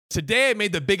Today I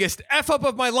made the biggest F up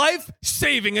of my life,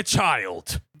 saving a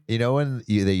child. You know when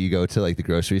you go to like the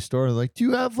grocery store and like, do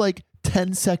you have like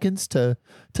 10 seconds to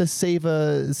save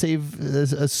a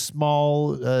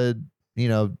small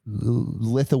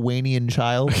Lithuanian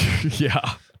child?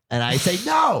 Yeah. And I say,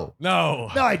 no,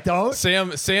 I don't. Sam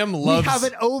loves. We have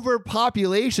an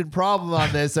overpopulation problem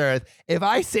on this earth. If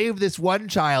I save this one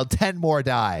child, 10 more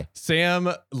die.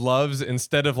 Sam loves,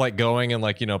 instead of like going and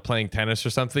like, playing tennis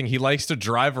or something, he likes to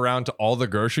drive around to all the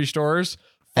grocery stores.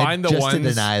 Find the ones to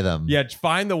deny them. Yeah,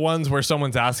 find the ones where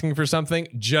someone's asking for something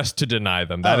just to deny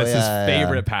them. That is his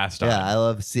favorite pastime. Yeah, I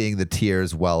love seeing the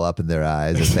tears well up in their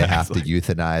eyes as they have to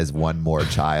euthanize one more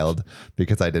child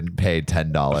because I didn't pay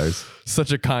 $10.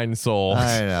 Such a kind soul.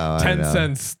 I know. 10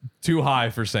 cents too high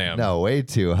for Sam. No, way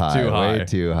too high. Way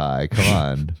too high. Come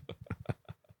on.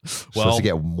 Supposed to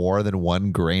get more than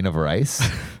 1 grain of rice.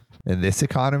 In this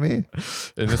economy?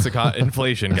 In this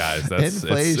inflation, guys.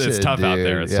 Inflation, it's tough dude. out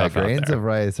there. It's tough grains out there. of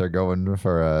rice are going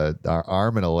for an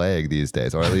arm and a leg these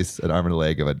days, or at least an arm and a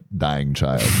leg of a dying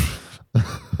child.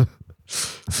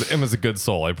 Emma's a good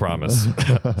soul, I promise.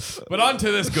 But on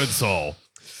to this good soul.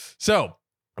 So,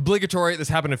 obligatory, this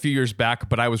happened a few years back,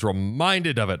 but I was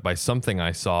reminded of it by something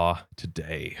I saw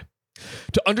today.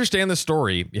 To understand the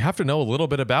story, you have to know a little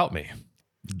bit about me.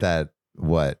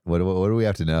 What do we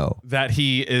have to know? That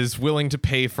he is willing to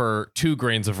pay for 2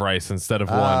 grains of rice instead of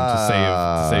 1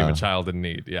 to save a child in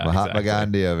need. Yeah, Mahatma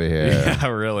Gandhi over here. Yeah,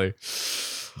 really.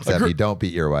 Except you don't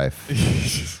beat your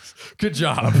wife. Good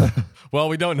job. Well,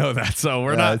 we don't know that, so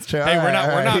we're not. True. Hey, we're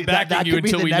not backing that you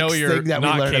until we know you're that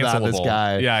not we learn cancelable. about this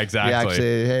guy. Yeah, exactly.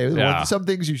 Actually, hey, some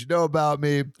things you should know about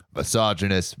me: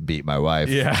 misogynist, beat my wife.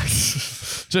 Yeah,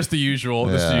 just the usual,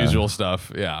 the usual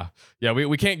stuff. Yeah, yeah.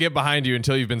 We can't get behind you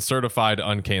until you've been certified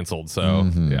uncanceled.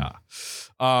 So yeah.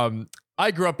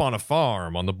 I grew up on a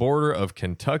farm on the border of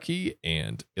Kentucky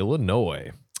and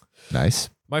Illinois. Nice.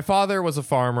 My father was a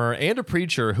farmer and a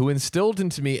preacher who instilled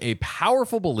into me a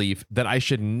powerful belief that I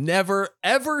should never,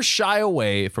 ever shy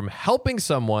away from helping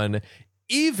someone,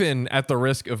 even at the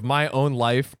risk of my own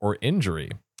life or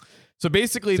injury. So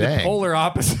basically, the polar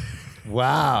opposite.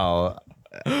 Wow.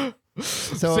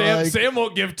 So Sam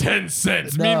won't give 10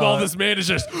 cents. No. Meanwhile, this man is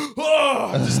just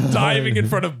diving in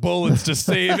front of bullets to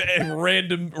save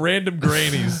random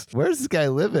grannies. Where's this guy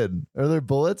living? Are there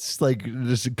bullets like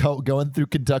just going through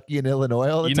Kentucky and Illinois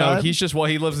all the time? He's just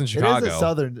he lives in Chicago. It is a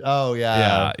southern. Oh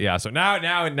yeah, yeah. So now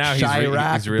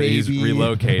Chirac, he's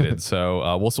relocated.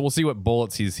 So we'll see what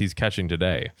bullets he's catching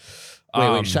today.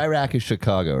 Wait, Chirac is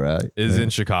Chicago, right? Is in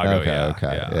Chicago,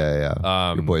 okay.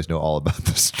 Yeah. Your boys know all about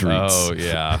the streets. Oh,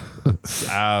 yeah.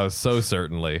 So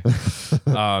certainly.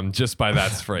 Just by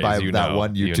that phrase, by that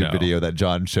one YouTube video that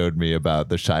John showed me about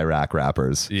the Chirac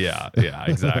rappers. Yeah,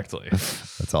 exactly.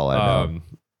 That's all I know.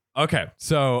 Okay,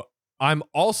 so I'm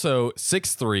also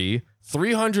 6'3",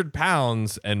 300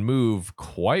 pounds, and move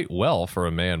quite well for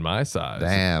a man my size.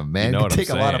 Damn, man, can take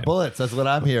a lot of bullets. That's what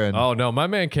I'm hearing. Oh no, my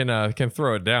man can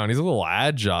throw it down. He's a little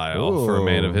agile for a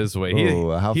man of his weight.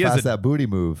 How fast that booty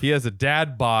move? He has a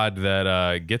dad bod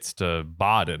that gets to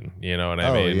bodding. You know what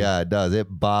I mean? Oh yeah, it does. It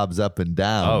bobs up and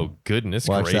down. Oh goodness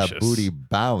gracious! Watch that booty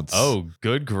bounce. Oh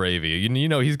good gravy. You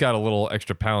know he's got a little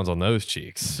extra pounds on those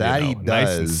cheeks. That he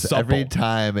does. Nice, every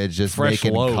time it's just fresh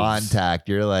making loaves. Contact.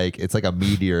 You're like, it's like a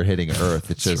meteor hitting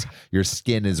Earth. It's just your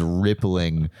skin is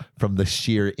rippling from the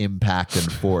sheer impact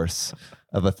and force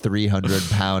of a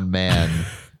 300-pound man.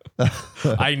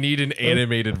 I need an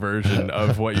animated version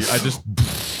of what you.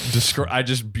 I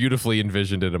just beautifully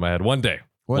envisioned it in my head. One day.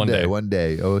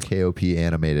 OKOP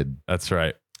animated. That's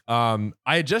right. I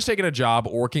had just taken a job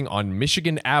working on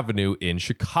Michigan Avenue in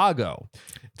Chicago.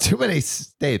 Too many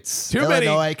states.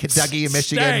 Illinois, Kentucky,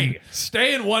 Michigan.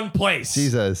 Stay in one place.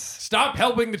 Jesus. Stop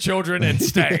helping the children and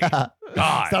stay.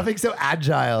 God. Stop being so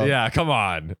agile. Yeah, come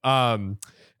on. And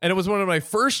it was one of my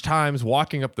first times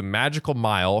walking up the magical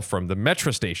mile from the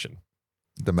metro station.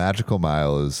 The magical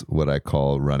mile is what I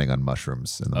call running on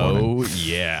mushrooms in the morning. Oh,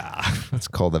 yeah. It's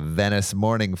called the Venice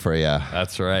morning for you.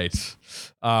 That's right.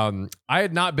 I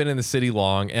had not been in the city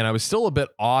long, and I was still a bit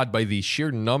awed by the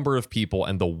sheer number of people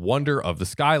and the wonder of the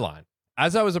skyline.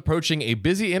 As I was approaching a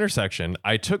busy intersection,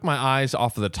 I took my eyes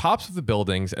off of the tops of the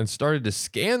buildings and started to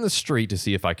scan the street to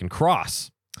see if I can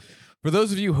cross. For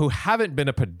those of you who haven't been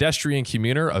a pedestrian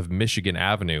commuter of Michigan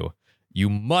Avenue, you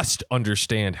must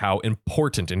understand how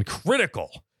important and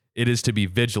critical it is to be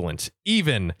vigilant,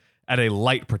 even at a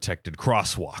light-protected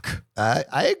crosswalk. I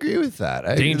agree with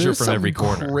that. Danger from every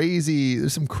corner.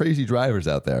 There's some crazy drivers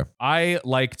out there. I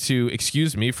like to,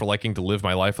 excuse me for liking to live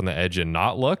my life on the edge and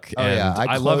not look. Oh, and yeah.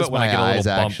 I love it when I get a little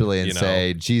bump, actually and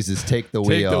say, Jesus, take the wheel.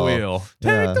 Take the wheel.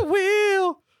 Take the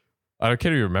wheel. I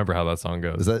can't even remember how that song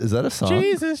goes. Is that a song?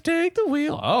 Jesus, take the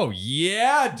wheel. Oh,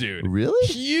 yeah, dude. Really?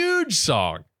 Huge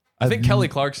song. I think Kelly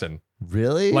Clarkson.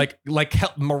 Really? Like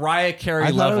Mariah Carey I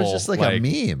thought level. it was just like a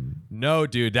meme. No,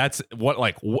 dude. That's what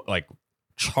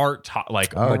chart top,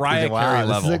 like Oh, Mariah wow, Carey this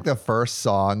level. is like the first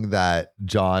song that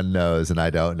John knows and I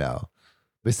don't know.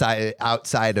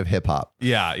 Outside of hip hop.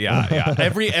 Yeah.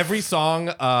 Every song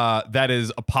that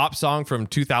is a pop song from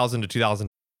 2000 to 2000.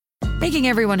 Making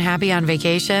everyone happy on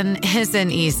vacation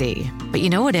isn't easy. But you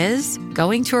know what is?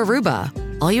 Going to Aruba.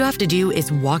 All you have to do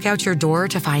is walk out your door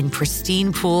to find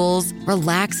pristine pools,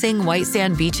 relaxing white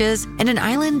sand beaches, and an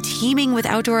island teeming with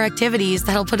outdoor activities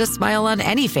that'll put a smile on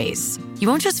any face. You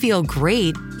won't just feel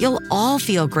great, you'll all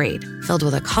feel great, filled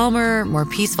with a calmer, more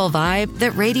peaceful vibe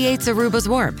that radiates Aruba's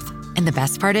warmth. And the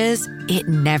best part is, it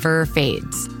never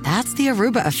fades. That's the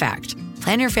Aruba effect.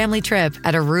 Plan your family trip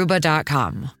at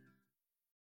Aruba.com.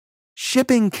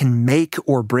 Shipping can make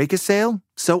or break a sale,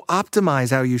 so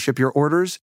optimize how you ship your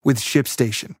orders with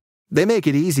ShipStation. They make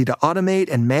it easy to automate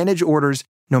and manage orders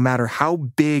no matter how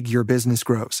big your business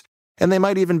grows. And they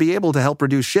might even be able to help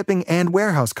reduce shipping and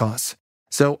warehouse costs.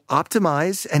 So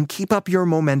optimize and keep up your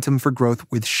momentum for growth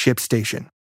with ShipStation.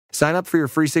 Sign up for your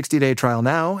free 60-day trial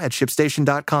now at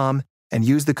ShipStation.com and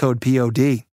use the code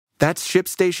POD. That's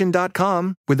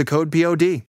ShipStation.com with the code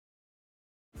POD.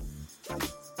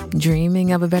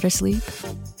 Dreaming of a better sleep?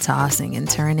 Tossing and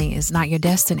turning is not your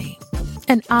destiny.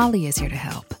 And Ollie is here to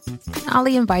help.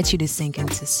 Ollie invites you to sink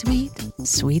into sweet,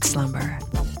 sweet slumber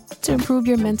to improve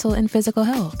your mental and physical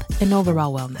health and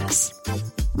overall wellness.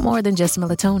 More than just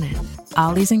melatonin,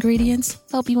 Ollie's ingredients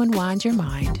help you unwind your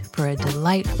mind for a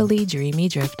delightfully dreamy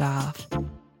drift off.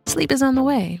 Sleep is on the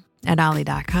way at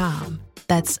Ollie.com.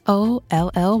 That's OLLY.com.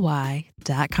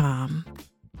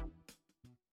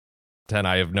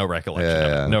 I have no recollection.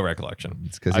 Yeah. No recollection.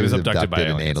 It's because I was abducted by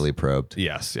and aliens. anally probed.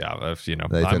 Yes, yeah. If, They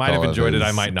I took might have all of enjoyed it. I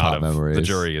his might not top have. memories. The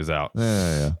jury is out.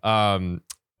 Yeah.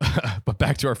 But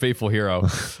back to our faithful hero.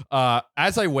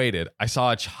 As I waited, I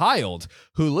saw a child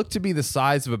who looked to be the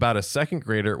size of about a second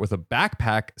grader with a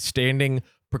backpack standing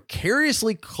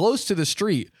precariously close to the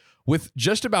street with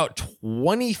just about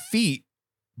 20 feet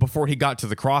before he got to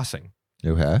the crossing.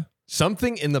 Okay.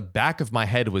 Something in the back of my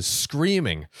head was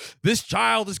screaming, "This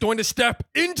child is going to step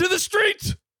into the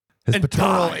street." His and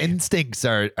paternal die. instincts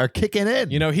are kicking in.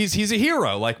 He's a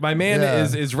hero. Like my man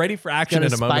is ready for action Got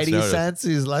in a a moment's spidey notice. sense.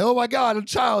 He's like, oh my God, a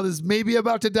child is maybe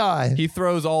about to die. He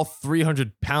throws all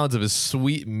 300 pounds of his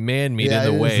sweet man meat in the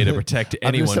he's- way to protect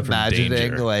anyone I'm just from imagining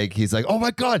danger. like he's like, oh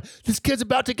my God, this kid's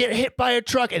about to get hit by a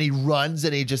truck, and he runs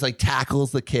and he just like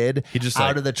tackles the kid He just, out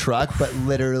like- of the truck, but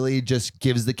literally just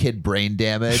gives the kid brain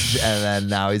damage, and then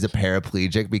now he's a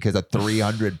paraplegic because a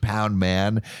 300-pound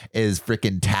man is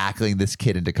freaking tackling this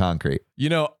kid into concrete.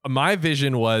 My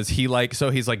vision was he's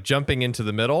like jumping into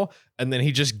the middle, and then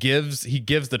he gives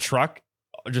the truck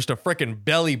just a freaking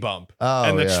belly bump,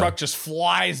 and the truck just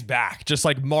flies back, just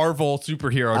like Marvel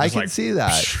superhero. I Just can like, see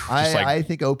that. I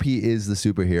think OP is the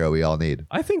superhero we all need.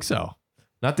 I think so.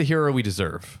 Not the hero we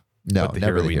deserve. No, but the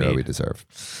never hero the we hero need. we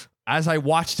deserve. As I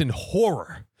watched in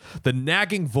horror, the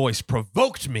nagging voice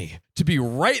provoked me to be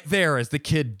right there as the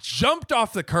kid jumped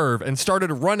off the curb and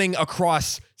started running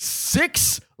across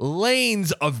 6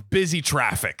 lanes of busy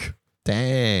traffic.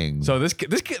 Dang. So this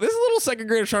little second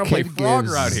grader trying to play Kid Frogger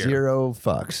gives out here. 0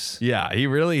 fucks. Yeah, he's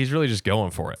really just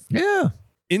going for it. Yeah.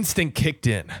 Instinct kicked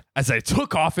in as I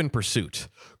took off in pursuit,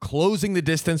 closing the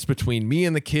distance between me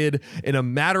and the kid in a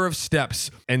matter of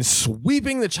steps and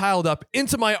sweeping the child up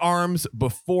into my arms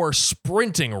before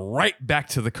sprinting right back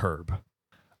to the curb.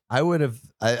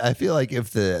 I feel like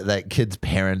if that kid's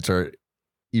parents are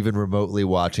even remotely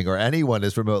watching, or anyone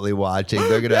is remotely watching,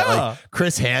 they're gonna like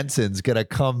Chris Hansen's gonna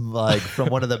come like from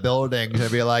one of the buildings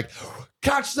and be like,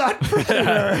 catch that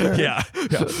predator. yeah.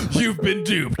 You've been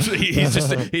duped.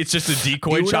 It's just a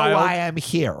decoy You child. know why I'm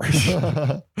here.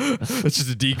 It's just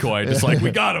a decoy. Just like,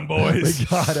 we got him, boys. We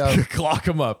got him. Clock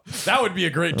him up. That would be a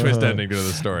great twist ending to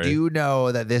the story. Do you know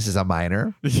that this is a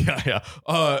minor? Yeah.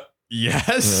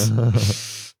 Yes.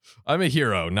 I'm a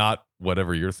hero, not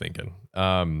whatever you're thinking.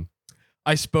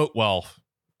 I spoke,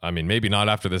 maybe not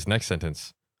after this next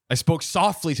sentence. I spoke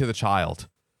softly to the child,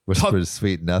 Whispers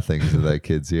sweet nothings to that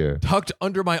kid's ear. tucked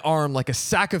under my arm like a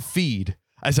sack of feed.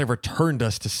 as I returned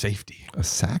us to safety. A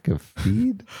sack of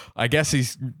feed? I guess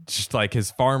he's just like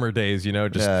his farmer days, you know,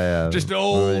 just an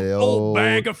Oh, old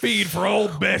bag of feed for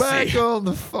old Bessie. Back on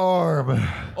the farm.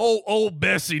 Old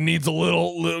Bessie needs a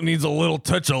little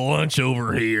touch of lunch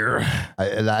over here.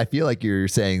 I feel like you're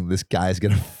saying this guy's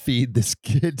gonna feed this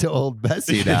kid to old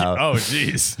Bessie now. Oh,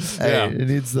 jeez. Hey, it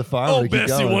needs the farm. Old to keep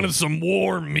Bessie going. wanted some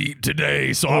warm meat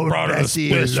today, so I Old brought her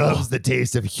Bessie a special. loves the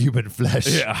taste of human flesh.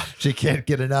 Yeah. She can't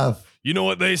get enough. You know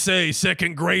what they say,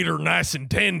 second grader, nice and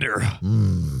tender.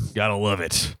 Gotta love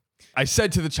it. I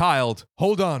said to the child,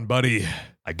 hold on, buddy.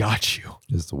 I got you.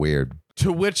 It's weird.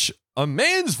 To which a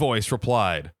man's voice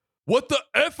replied, what the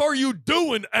F are you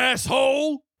doing,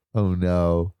 asshole? Oh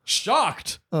no.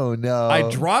 Shocked, Oh no. I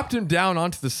dropped him down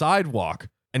onto the sidewalk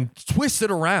and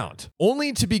twisted around,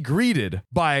 only to be greeted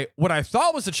by what I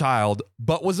thought was a child,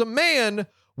 but was a man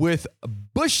with a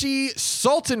bushy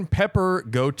salt and pepper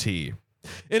goatee.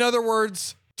 In other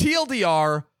words,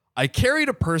 TLDR, I carried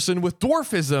a person with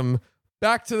dwarfism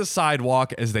back to the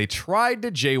sidewalk as they tried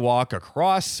to jaywalk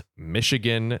across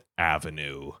Michigan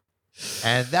Avenue.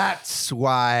 And that's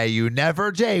why you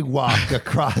never jaywalk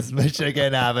across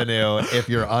Michigan Avenue if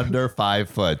you're under 5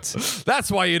 foot. That's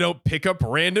why you don't pick up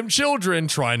random children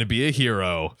trying to be a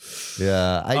hero.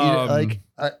 Yeah.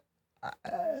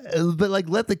 But like,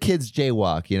 let the kids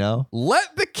jaywalk, you know?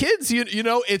 Let the kids, you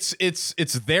know, it's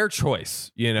their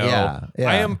choice, you know? Yeah.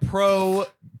 I am pro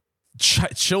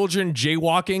children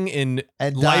jaywalking in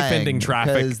And life-ending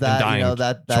traffic because that, and dying you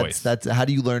know, choice. that's how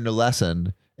do you learn the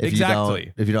lesson if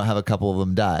Exactly. you don't have a couple of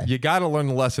them die? You got to learn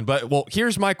the lesson. But, well,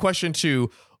 here's my question to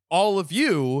all of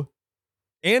you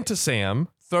and to Sam.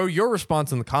 Throw your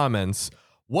response in the comments.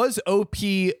 Was OP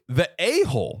the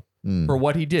a-hole for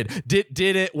what he did?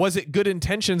 Was it good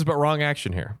intentions but wrong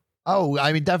action here? Oh,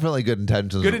 I mean, definitely good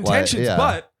intentions. Good intentions,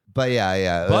 but but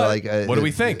like, what do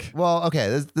we think? Well, okay,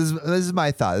 this is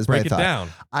my thought. This is Break my it thought. down.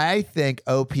 I think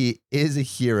OP is a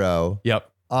hero. Yep.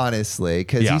 Honestly,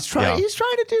 because Yeah, he's trying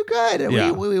to do good, and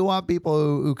Yeah. we want people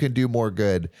who can do more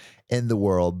good in the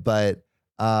world. But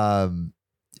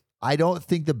I don't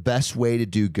think the best way to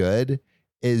do good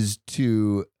is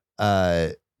to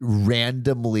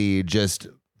randomly just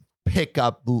pick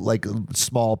up like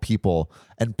small people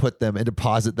and put them and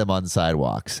deposit them on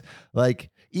sidewalks. Like,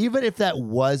 even if that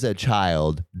was a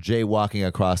child jaywalking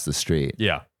across the street,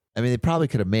 Yeah. I mean, they probably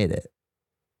could have made it.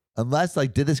 Unless,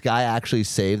 like, did this guy actually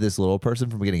save this little person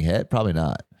from getting hit? Probably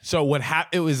not. So what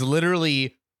happened? It was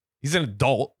literally, he's an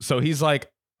adult, so he's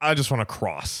like, I just want to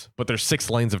cross, but there's 6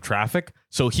 lanes of traffic,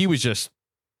 so he was just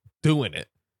doing it.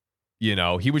 You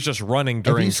know, he was just running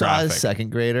during if you saw a traffic.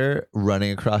 second grader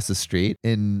running across the street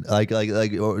in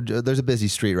or there's a busy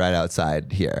street right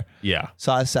outside here. Yeah,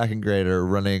 Saw a second grader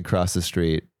running across the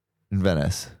street in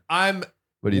Venice. I'm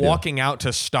What do you walking out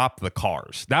to stop the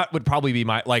cars. That would probably be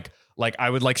my like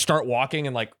I would like start walking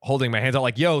and like holding my hands out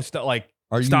like, yo, Are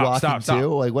you stop, walking stop, stop.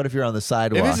 too? Like, what if you're on the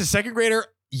sidewalk? If it's a second grader,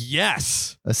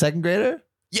 yes. A second grader?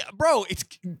 Yeah, bro, it's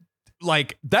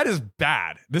like that is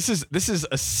bad. This is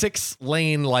a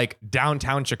 6-lane like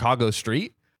downtown Chicago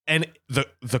street, and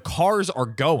the cars are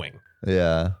going.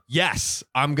 Yeah. Yes,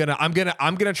 I'm gonna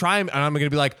try and I'm gonna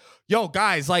be like, yo,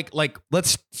 guys, like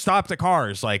let's stop the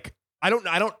cars. Like I don't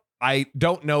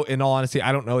know. In all honesty,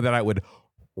 I don't know that I would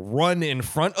run in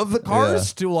front of the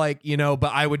cars to like, you know,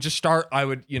 but I would just start. I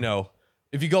would, you know.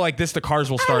 If you go like this, the cars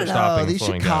will start stopping. These and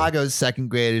slowing Chicago's second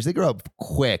graders, they grow up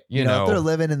quick. You know, know. if they're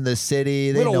living in the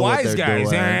city. They Little know wise what they're guys,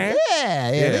 doing. eh?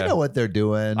 Yeah, Yeah. they know what they're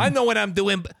doing. down. I know what I'm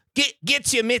doing.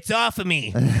 Get your mitts off of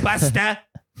me, Buster.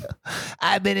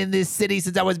 I've been in this city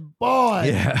since I was born.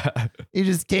 Yeah. You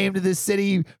just came to this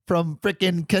city from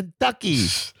freaking Kentucky.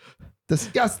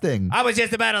 Disgusting. I was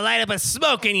just about to light up a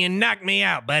smoke and you knocked me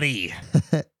out, buddy.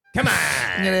 Come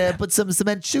I'm on. gonna put some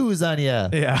cement shoes on you.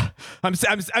 Yeah. I'm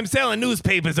selling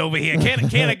newspapers over here. Can't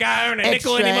a guy earn a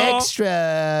nickel Extra, anymore?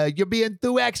 extra. You're being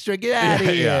too extra. Get out of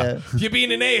here. You're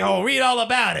being an a-hole. Read all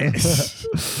about it.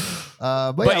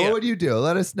 But yeah, yeah. what would you do?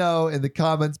 Let us know in the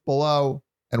comments below,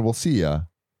 and we'll see you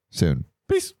soon.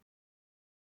 Peace.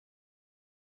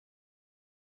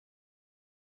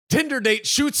 Tinder date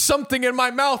shoots something in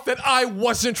my mouth that I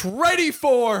wasn't ready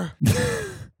for.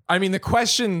 I mean, the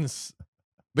questions.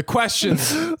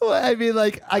 Well, I mean,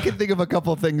 like, I can think of a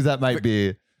couple things that might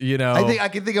be. You know, I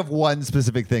can think of one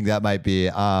specific thing that might be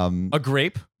a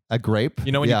grape. a grape.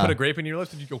 You know, when Yeah. you put a grape in your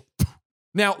lips and you go.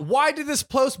 Now, why did this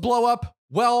post blow up?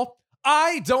 Well,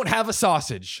 I don't have a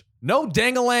sausage. No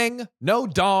dang-a-lang, no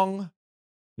dong.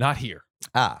 Not here.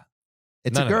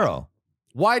 It's None a of girl.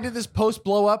 Why did this post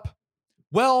blow up?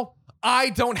 Well, I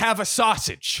don't have a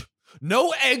sausage.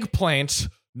 No eggplant.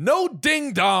 No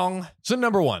ding dong. So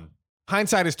number one,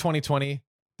 hindsight is 2020.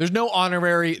 There's no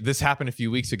honorary. This happened a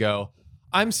few weeks ago.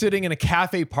 I'm sitting in a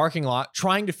cafe parking lot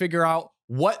trying to figure out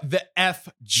what the F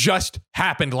just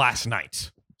happened last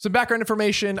night. Some background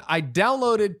information. I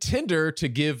downloaded Tinder to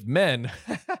give men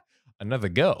another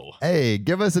go. Hey,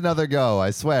 give us another go.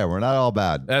 I swear, we're not all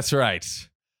bad. That's right.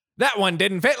 That one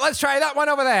didn't fit. Let's try that one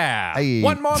over there. Hey.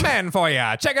 One more man for you.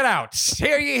 Check it out.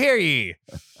 Hear ye, hear ye.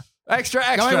 Extra,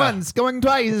 extra. Going once, going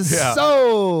twice. Yeah.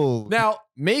 So Now,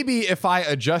 maybe if I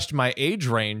adjust my age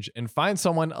range and find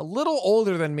someone a little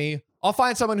older than me, I'll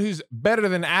find someone who's better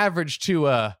than average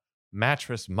to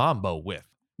mattress mambo with.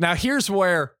 Now, here's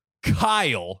where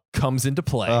Kyle comes into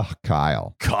play.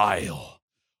 Kyle.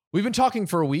 We've been talking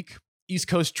for a week. East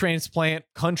Coast transplant,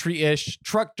 country-ish,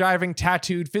 truck driving,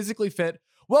 tattooed, physically fit,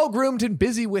 well-groomed and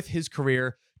busy with his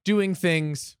career, doing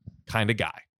things kind of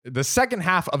guy. The second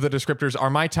half of the descriptors are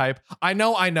my type. I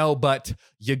know, but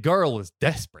your girl is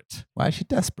desperate. Why is she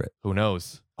desperate? Who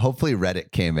knows? Hopefully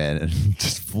Reddit came in and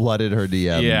just flooded her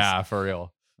DMs. Yeah, for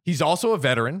real. He's also a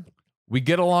veteran. We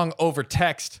get along over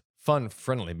text, fun,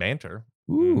 friendly banter.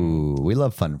 Ooh, we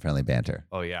love fun, friendly banter.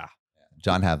 Oh, yeah.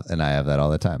 John and I have that all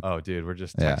the time. Oh, dude, we're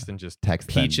just Yeah. texting Text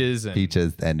peaches and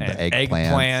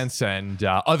eggplants and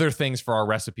other things for our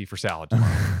recipe for salad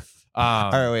tomorrow.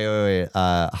 All right, wait.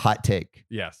 Hot take.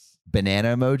 Yes.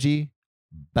 Banana emoji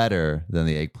better than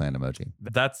the eggplant emoji.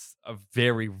 That's a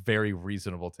very, very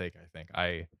reasonable take, I think.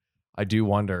 I do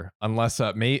wonder, unless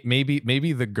maybe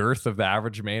the girth of the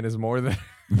average man is more than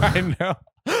I know.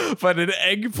 But an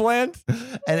eggplant?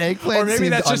 Or maybe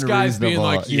that's just guys being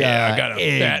like, I got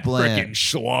a fat freaking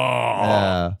schlong.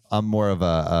 Yeah, I'm more of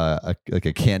a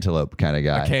cantaloupe kind of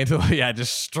guy. A cantaloupe, yeah,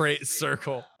 just straight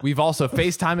circle. We've also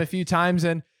FaceTime a few times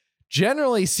and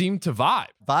generally seem to vibe.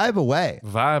 Vibe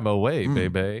away.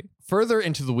 Baby. Further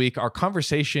into the week, our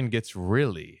conversation gets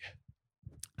really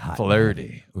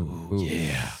flirty. Ooh.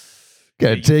 Yeah.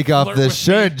 Gotta take off flirt this with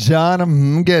shirt, John.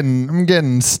 I'm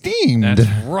getting steamed.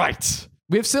 That's right.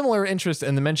 We have similar interests,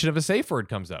 and the mention of a safe word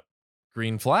comes up.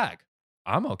 Green flag.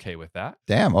 I'm okay with that.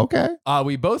 Damn, okay.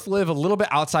 We both live a little bit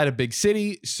outside a big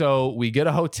city, so we get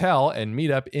a hotel and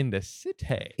meet up in the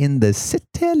city. In the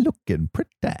city looking pretty.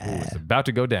 Ooh, it's about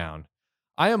to go down.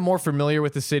 I am more familiar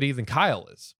with the city than Kyle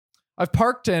is. I've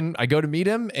parked and I go to meet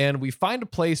him, and we find a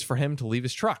place for him to leave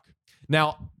his truck.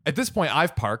 Now, at this point,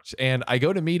 I've parked and I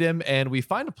go to meet him, and we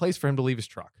find a place for him to leave his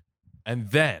truck.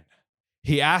 And then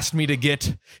he asked me to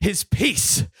get his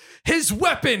piece, his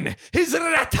weapon, his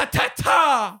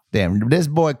rat-ta-ta-ta. Damn, this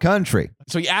boy country.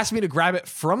 So he asked me to grab it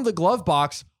from the glove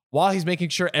box while he's making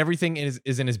sure everything is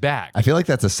in his bag. I feel like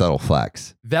that's a subtle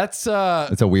flex. It's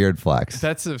a weird flex.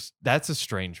 That's a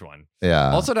strange one.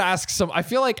 Yeah. Also to I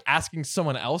feel like asking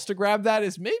someone else to grab that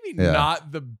is maybe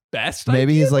not the best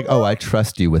Maybe idea he's like, I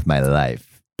trust you with my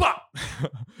life. But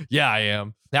yeah, I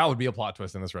am. That would be a plot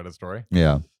twist in this Reddit story.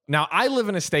 Yeah. Now, I live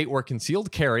in a state where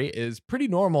concealed carry is pretty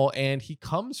normal, and he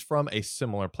comes from a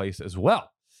similar place as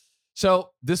well.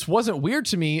 So this wasn't weird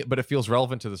to me, but it feels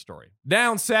relevant to the story.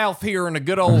 Down south here in the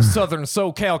good old southern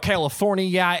SoCal,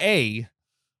 California,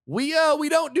 we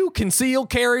don't do concealed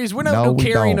carries. We don't do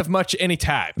carrying of much any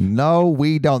type. No,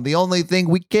 we don't. The only thing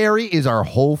we carry is our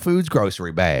Whole Foods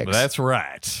grocery bags. That's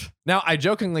right. Now, I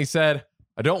jokingly said,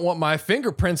 I don't want my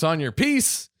fingerprints on your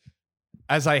piece,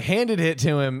 as I handed it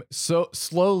to him so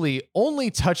slowly, only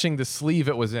touching the sleeve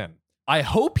it was in. I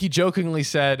hope he jokingly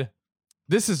said,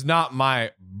 this is not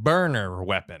my burner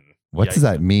weapon. What does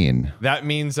that mean? That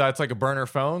means it's like a burner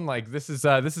phone. Like this is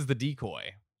the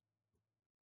decoy.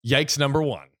 Yikes, number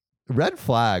one. Red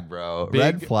flag, bro. Big-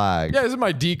 Red flag. Yeah, this is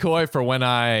my decoy for when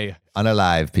I...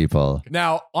 Unalive, people.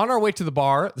 Now, on our way to the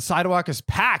bar, the sidewalk is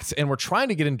packed and we're trying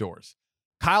to get indoors.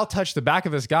 Kyle touched the back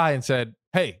of this guy and said,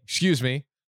 hey, excuse me.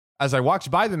 As I walked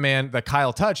by the man that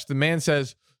Kyle touched, the man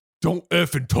says, don't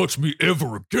effing touch me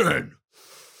ever again.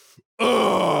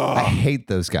 Ugh. I hate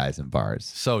those guys in bars.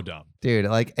 So dumb. Dude,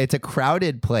 like it's a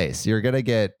crowded place. You're going to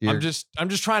get... I'm just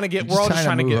trying to get... We're all just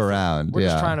trying to move get around. We're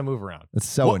just trying to move around. It's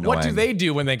so annoying. What do they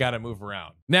do when they got to move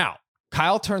around? Now,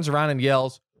 Kyle turns around and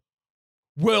yells,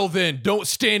 well then, don't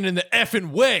stand in the effing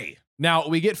way. Now,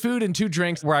 we get food and 2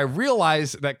 drinks where I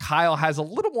realize that Kyle has a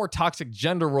little more toxic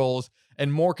gender roles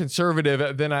and more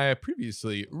conservative than I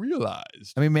previously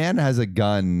realized. I mean, man has a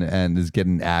gun and is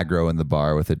getting aggro in the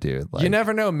bar with a dude. Like, you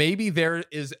never know. Maybe there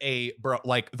is the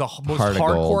most Heart of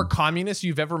hardcore gold. communist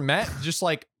you've ever met, just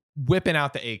like whipping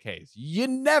out the AKs. You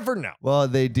never know. Well,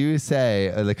 they do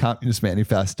say the Communist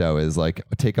Manifesto is like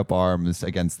take up arms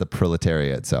against the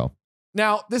proletariat. So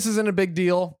Now, this isn't a big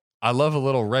deal. I love a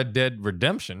little Red Dead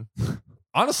Redemption.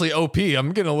 Honestly, OP,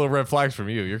 I'm getting a little red flags from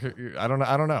you. I don't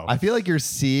know. I feel like you're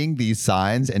seeing these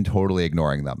signs and totally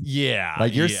ignoring them. Yeah.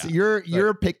 Like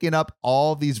you're picking up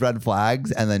all these red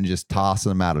flags and then just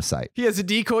tossing them out of sight. He has a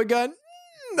decoy gun.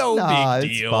 No Nah,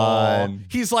 big it's deal. fine.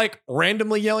 He's like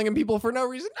randomly yelling at people for no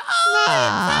reason. Oh,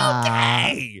 Nah.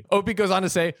 it's okay. OP goes on to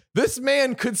say, this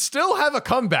man could still have a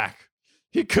comeback.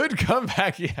 He could come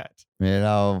back yet. You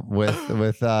know,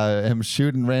 with him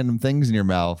shooting random things in your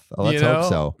mouth. Let's hope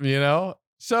so. You know?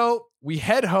 So we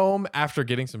head home after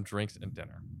getting some drinks and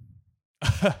dinner.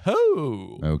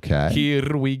 Okay.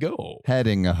 Here we go.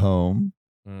 Heading home.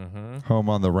 Mm-hmm. Home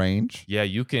on the range. Yeah,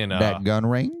 you can That gun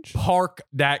range. park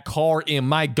that car in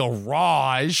my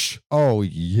garage. Oh,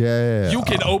 yeah. You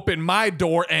can open my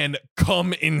door and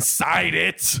come inside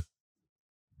it.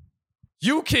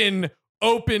 You can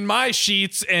open my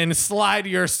sheets and slide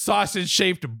your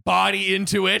sausage-shaped body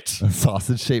into it. A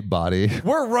sausage-shaped body.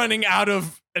 We're running out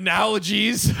of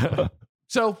analogies.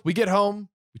 So we get home,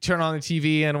 we turn on the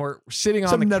TV, and we're sitting on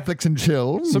Some Netflix and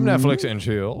chill. some Netflix and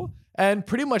chill, and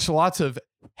pretty much lots of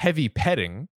heavy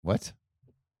petting. What?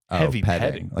 Heavy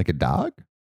petting. Like a dog?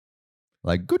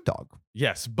 Like good dog.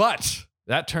 Yes, but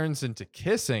that turns into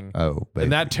kissing, Oh, baby.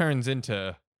 and that turns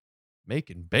into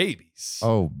making babies.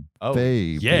 Oh,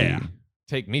 baby. Yeah.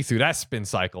 Take me through that spin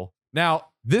cycle. Now,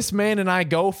 this man and I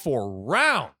go for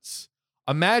rounds.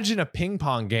 Imagine a ping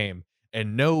pong game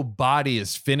and no body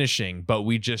is finishing, but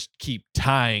we just keep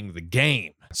tying the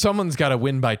game. Someone's got to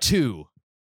win by 2.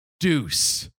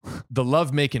 Deuce. The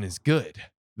lovemaking is good.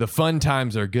 The fun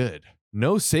times are good.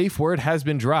 No safe word has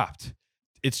been dropped.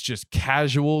 It's just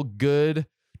casual, good,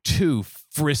 2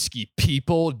 frisky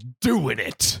people doing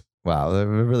it. Wow,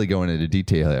 we're really going into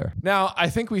detail here. Now, I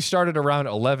think we started around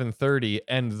 11:30,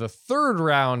 and the third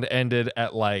round ended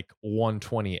at like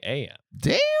 1:20 a.m.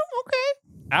 Damn,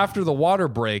 okay. After the water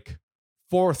break,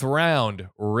 4th round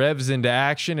revs into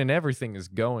action, and everything is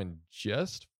going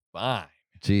just fine.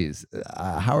 Jeez,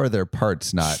 how are their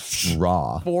parts not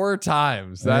raw? 4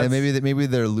 times. Yeah, That's, maybe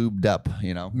they're lubed up,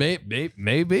 you know? maybe.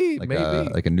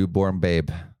 Like a newborn babe.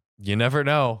 You never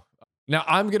know. Now,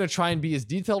 I'm going to try and be as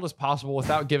detailed as possible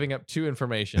without giving up too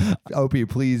information. OP,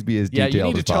 please be as Yeah, detailed you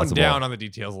need to as tone possible. down on the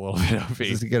details a little bit, OP.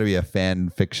 This is going to be a fan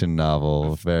fiction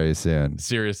novel very soon.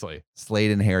 Seriously.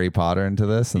 Slade and Harry Potter into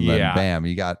this, and then Yeah. bam,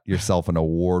 you got yourself an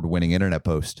award-winning internet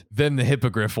post. Then the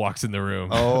hippogriff walks in the room.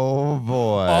 Oh,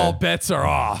 boy. All bets are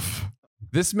off.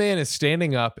 This man is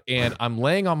standing up, and I'm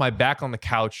laying on my back on the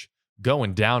couch,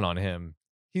 going down on him.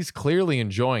 He's clearly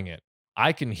enjoying it.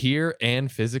 I can hear and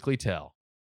physically tell.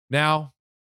 Now,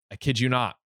 I kid you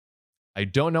not. I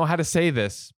don't know how to say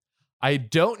this. I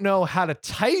don't know how to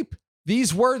type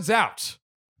these words out.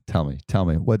 Tell me,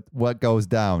 what goes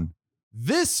down?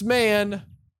 This man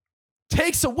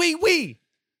takes a wee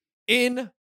in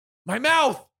my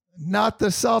mouth. Not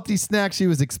the salty snack she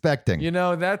was expecting. You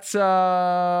know, that's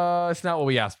it's not what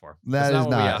we asked for. That That's is what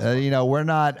we not. asked for. You know, we're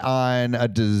not on a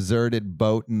deserted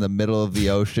boat in the middle of the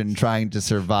ocean trying to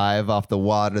survive off the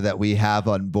water that we have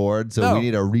on board. So No. we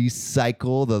need to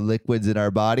recycle the liquids in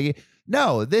our body.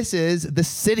 No, this is the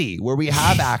city where we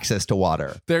have access to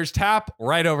water. There's tap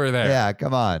right over there. Yeah,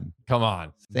 come on. Come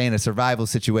on. This ain't a survival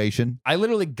situation. I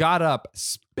literally got up,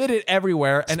 spit it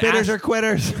everywhere, and Spitters asked, are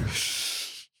quitters.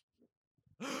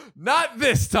 not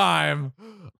this time.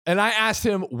 And I asked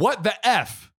him, what the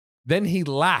F? Then he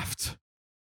laughed.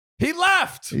 He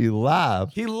laughed. You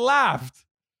laugh. He laughed.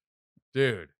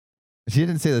 Dude, She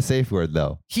didn't say the safe word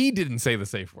though. he didn't say the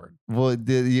safe word. Well,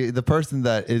 the person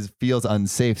that feels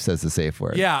unsafe says the safe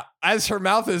word. Yeah, as her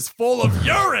mouth is full of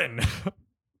urine.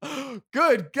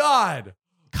 Good God.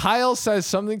 Kyle says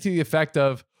something to the effect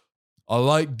of, I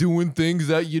like doing things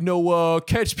that,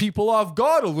 catch people off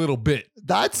guard a little bit.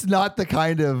 That's not the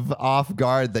kind of off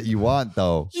guard that you want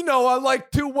though. I like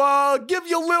to give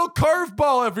you a little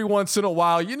curveball every once in a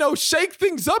while. Shake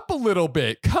things up a little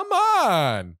bit. Come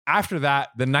on. After that,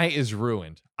 the night is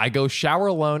ruined. I go shower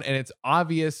alone, and it's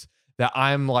obvious that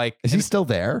I'm like... Is he still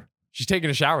there? She's taking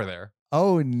a shower there.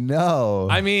 Oh no.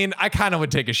 I mean, I kind of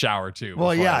would take a shower too. Well,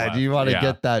 before I yeah. left. Do you want to Yeah.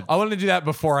 get that I want to do that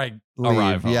before I leave?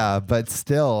 arrive home. Yeah, but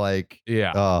still, like,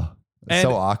 Yeah. oh, And-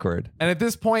 so awkward. And at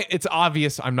this point, it's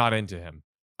obvious I'm not into him.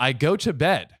 I go to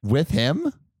bed. With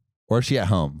him, or is she at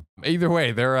home? Either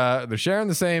way, they're sharing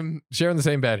the same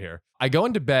bed here. I go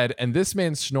into bed, and this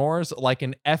man snores like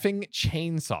an effing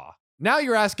chainsaw. Now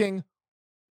you're asking,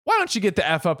 why don't you get the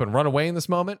F up and run away in this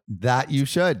moment? That you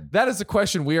should. That is the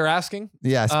question we are asking.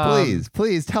 Yes,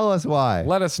 please tell us why.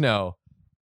 Let us know.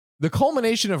 The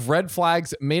culmination of red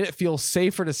flags made it feel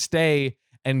safer to stay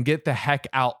and get the heck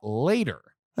out later.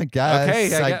 I guess.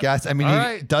 Okay, I guess. I mean, All he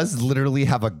right. does literally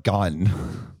have a gun.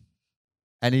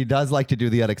 And he does like to do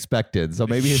the unexpected. So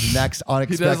maybe his next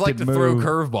unexpected He does like to throw move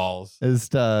curveballs. is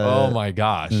to Oh my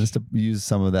gosh. is to use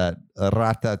some of that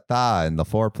ratata in the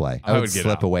foreplay. I would get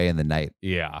slip out. away in the night.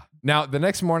 Yeah. Now, the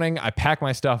next morning, I pack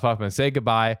my stuff up and say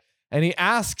goodbye. And he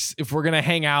asks if we're going to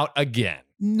hang out again.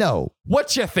 No.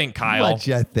 What you think, Kyle? What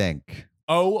you think?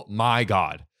 Oh my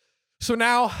God. So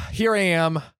now here I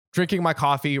am drinking my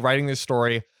coffee, writing this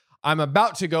story. I'm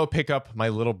about to go pick up my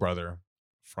little brother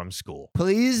from school.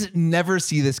 Please never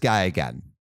see this guy again.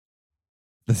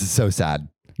 This is so sad.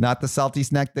 Not the salty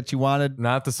snack that you wanted.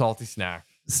 Not the salty snack.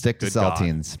 Stick to Good God.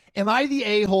 saltines. Am I the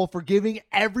a-hole for giving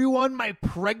everyone my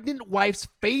pregnant wife's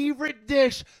favorite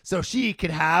dish so she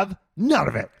could have none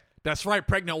of it? That's right,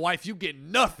 pregnant wife. You get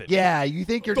nothing. Yeah, you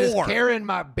think you're Thor. just carrying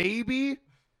my baby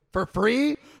for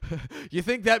free? You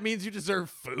think that means you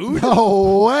deserve food?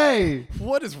 No way.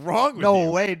 What is wrong with you?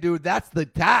 No way, dude. That's the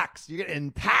tax. You're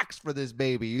getting taxed for this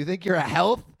baby. You think your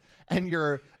health and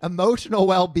your emotional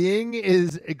well-being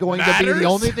is going to be Matters? the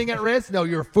only thing at risk? No,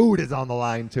 your food is on the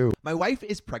line too. My wife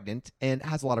is pregnant and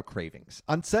has a lot of cravings.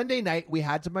 On Sunday night, we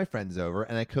had some of my friends over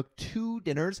and I cooked 2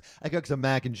 dinners. I cooked some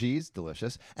mac and cheese,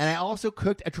 delicious. And I also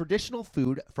cooked a traditional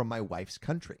food from my wife's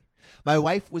country. My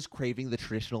wife was craving the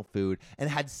traditional food and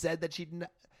had said that she'd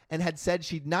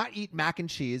not eat mac and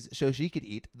cheese so she could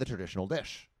eat the traditional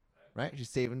dish. Right? She's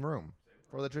saving room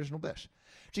for the traditional dish.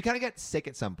 She kind of got sick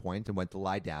at some point and went to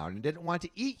lie down and didn't want to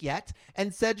eat yet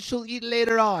and said she'll eat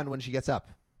later on when she gets up.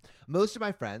 Most of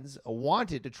my friends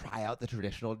wanted to try out the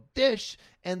traditional dish,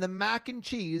 and the mac and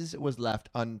cheese was left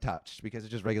untouched because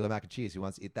it's just regular mac and cheese. Who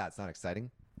wants to eat that? It's not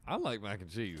exciting. I like mac and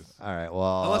cheese. All right,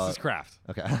 well. Unless it's Kraft.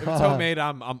 Okay. If it's homemade,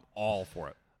 I'm all for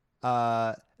it.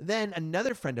 Then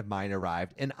another friend of mine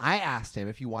arrived, and I asked him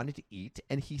if he wanted to eat,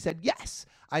 and he said yes.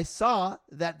 I saw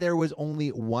that there was only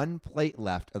 1 plate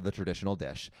left of the traditional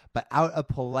dish, but out of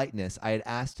politeness, I had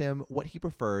asked him what he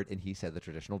preferred, and he said the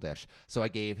traditional dish. So I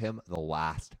gave him the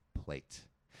last plate.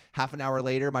 Half an hour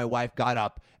later, my wife got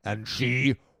up, and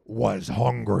she was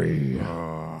hungry.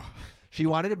 She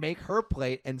wanted to make her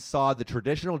plate and saw the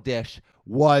traditional dish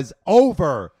was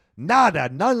over. Nada,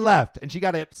 none left. And she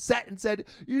got upset and said,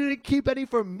 "You didn't keep any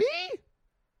for me?"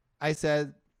 I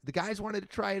said, "The guys wanted to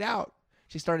try it out."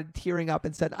 She started tearing up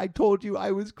and said, "I told you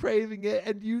I was craving it,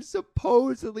 and you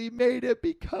supposedly made it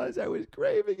because I was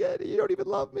craving it. You don't even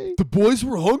love me." The boys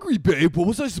were hungry, babe. What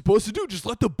was I supposed to do? Just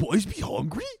let the boys be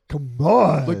hungry? Come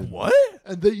on. Like what?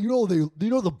 And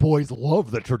the boys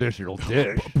love the traditional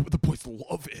dish. The boys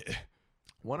love it.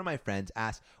 One of my friends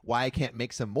asked why I can't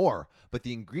make some more, but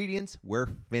the ingredients were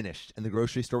finished and the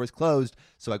grocery store was closed,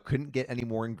 so I couldn't get any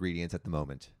more ingredients at the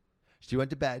moment. She went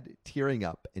to bed tearing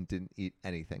up and didn't eat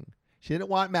anything. She didn't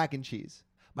want mac and cheese.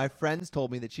 My friends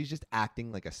told me that she's just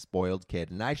acting like a spoiled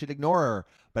kid and I should ignore her,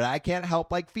 but I can't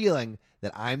help like feeling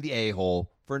that I'm the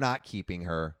a-hole for not keeping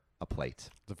her a plate.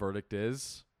 The verdict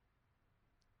is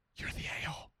you're the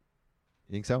a-hole.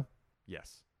 You think so?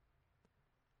 Yes.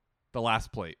 The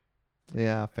last plate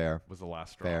Yeah, fair. was the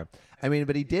last straw. Fair. I mean,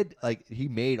 but he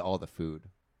made all the food.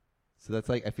 So that's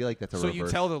like, I feel like that's a So reverse. you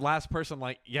tell the last person,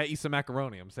 like, yeah, eat some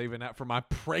macaroni. I'm saving that for my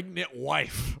pregnant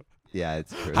wife. Yeah,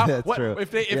 it's true. How- That's what- true.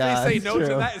 If they Yeah, say it's no to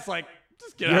true. that, it's like,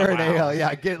 just get You're out of an my a-hole. house.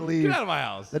 Yeah, leave. Get out of my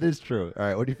house. That is true. All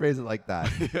right, when you phrase it like that,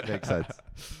 makes sense.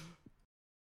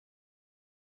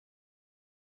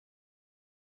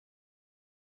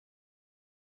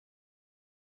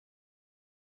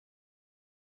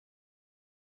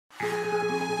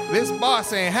 This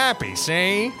boss ain't happy,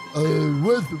 see?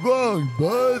 What's wrong,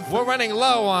 bud? We're running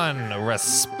low on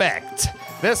respect.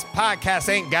 This podcast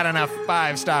ain't got enough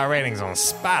 5-star ratings on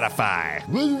Spotify.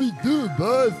 What do we do,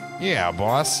 bud? Yeah,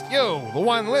 boss. You, the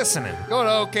one listening, go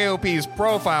to OKOP's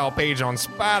profile page on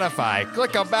Spotify,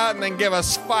 click about, and then give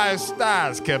us 5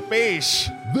 stars, capiche?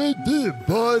 They did,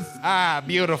 boss. Ah,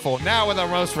 beautiful. Now we're the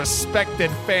most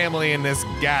respected family in this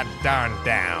goddamn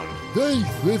town.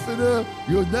 Thanks, listener.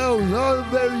 You're now an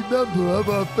honorary member of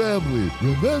our family.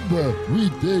 Remember, we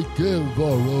take care of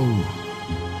our own.